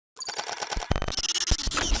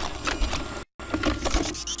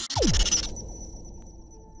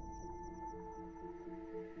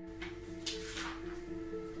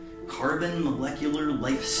carbon molecular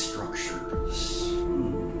life structures.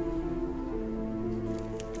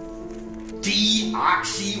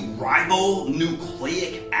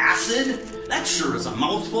 Deoxyribonucleic acid? That sure is a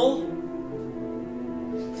mouthful.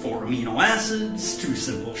 4 amino acids, 2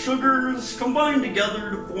 simple sugars, combined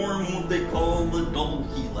together to form what they call the double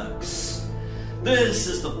helix. This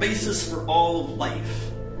is the basis for all of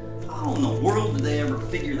life. How in the world did they ever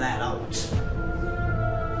figure that out?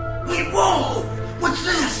 Wait, whoa! What's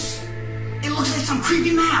this? It looks like some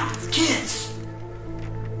creepy map. Kids!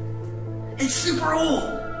 It's super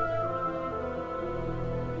old.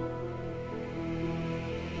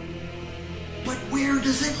 But where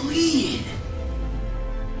does it lead?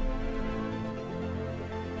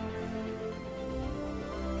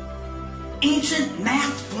 Ancient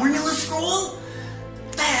math formula scroll?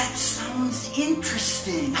 That sounds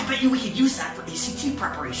interesting. I bet you we could use that for ACT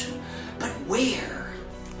preparation. But where?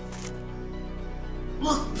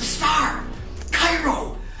 Look, the star!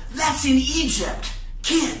 Cairo! That's in Egypt!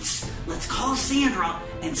 Kids, let's call Sandra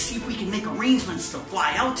and see if we can make arrangements to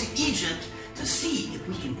fly out to Egypt to see if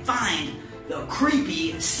we can find the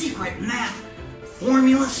creepy secret math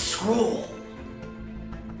formula scroll.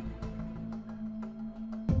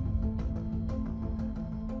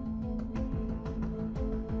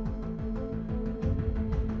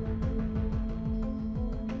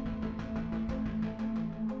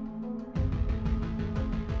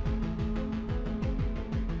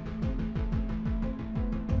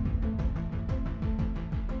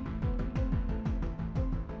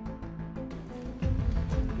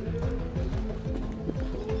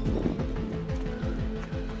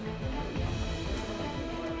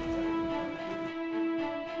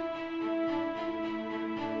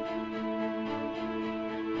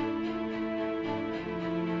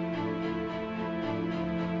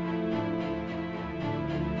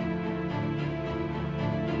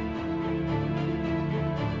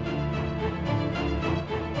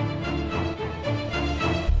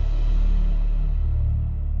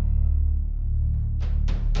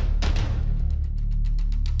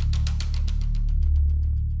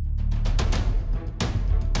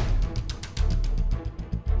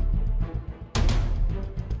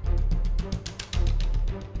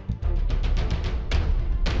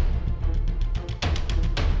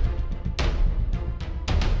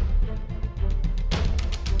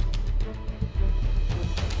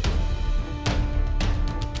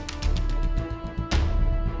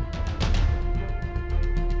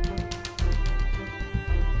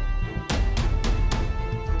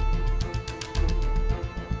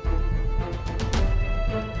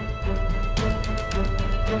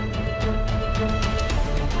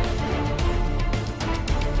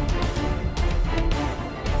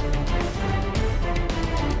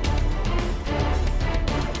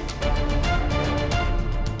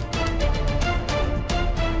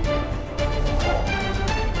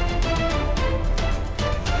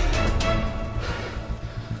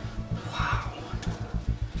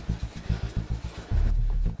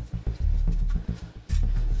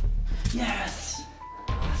 Yes!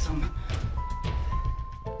 Awesome.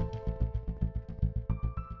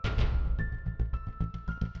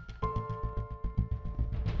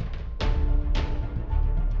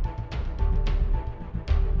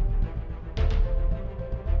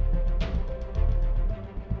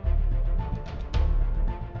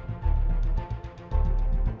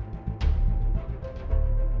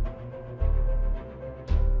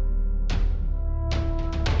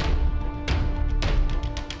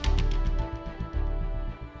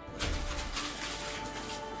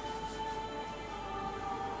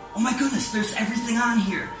 Oh my goodness, there's everything on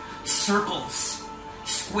here. Circles,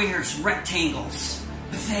 squares, rectangles,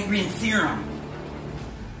 Pythagorean theorem,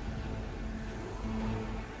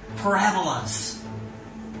 parabolas,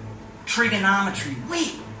 trigonometry.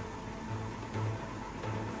 Wait!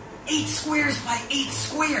 8 squares by 8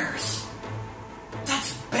 squares.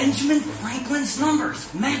 That's Benjamin Franklin's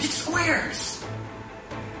numbers, magic squares.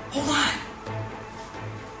 Hold on.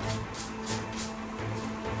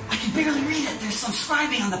 I can barely read it. There's some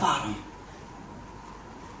scribing on the bottom.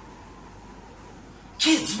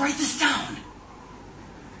 Kids, write this down.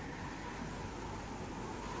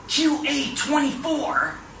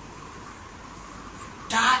 QA24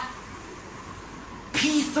 dot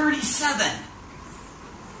P37.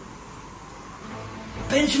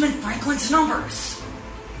 Benjamin Franklin's numbers.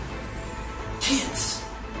 Kids,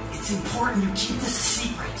 it's important you keep this a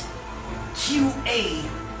secret.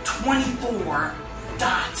 QA24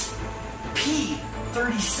 dot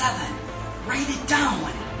P37. Write it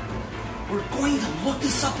down. We're going to look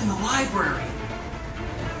this up in the library.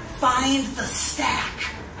 Find the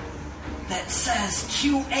stack that says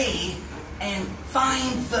QA and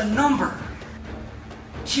find the number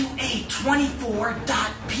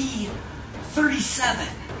QA24.P37.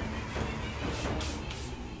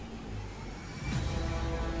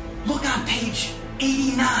 Look on page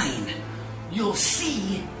 89. You'll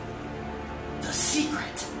see the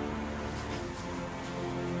secret.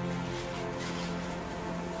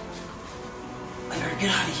 I better get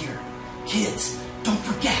out of here. Kids, don't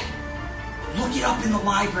forget. Look it up in the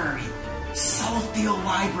library. Southdale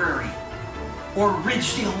Library or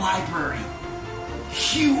Ridgedale Library.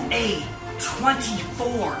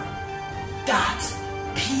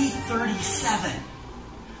 QA24.P37.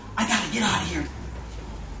 I gotta get out of here.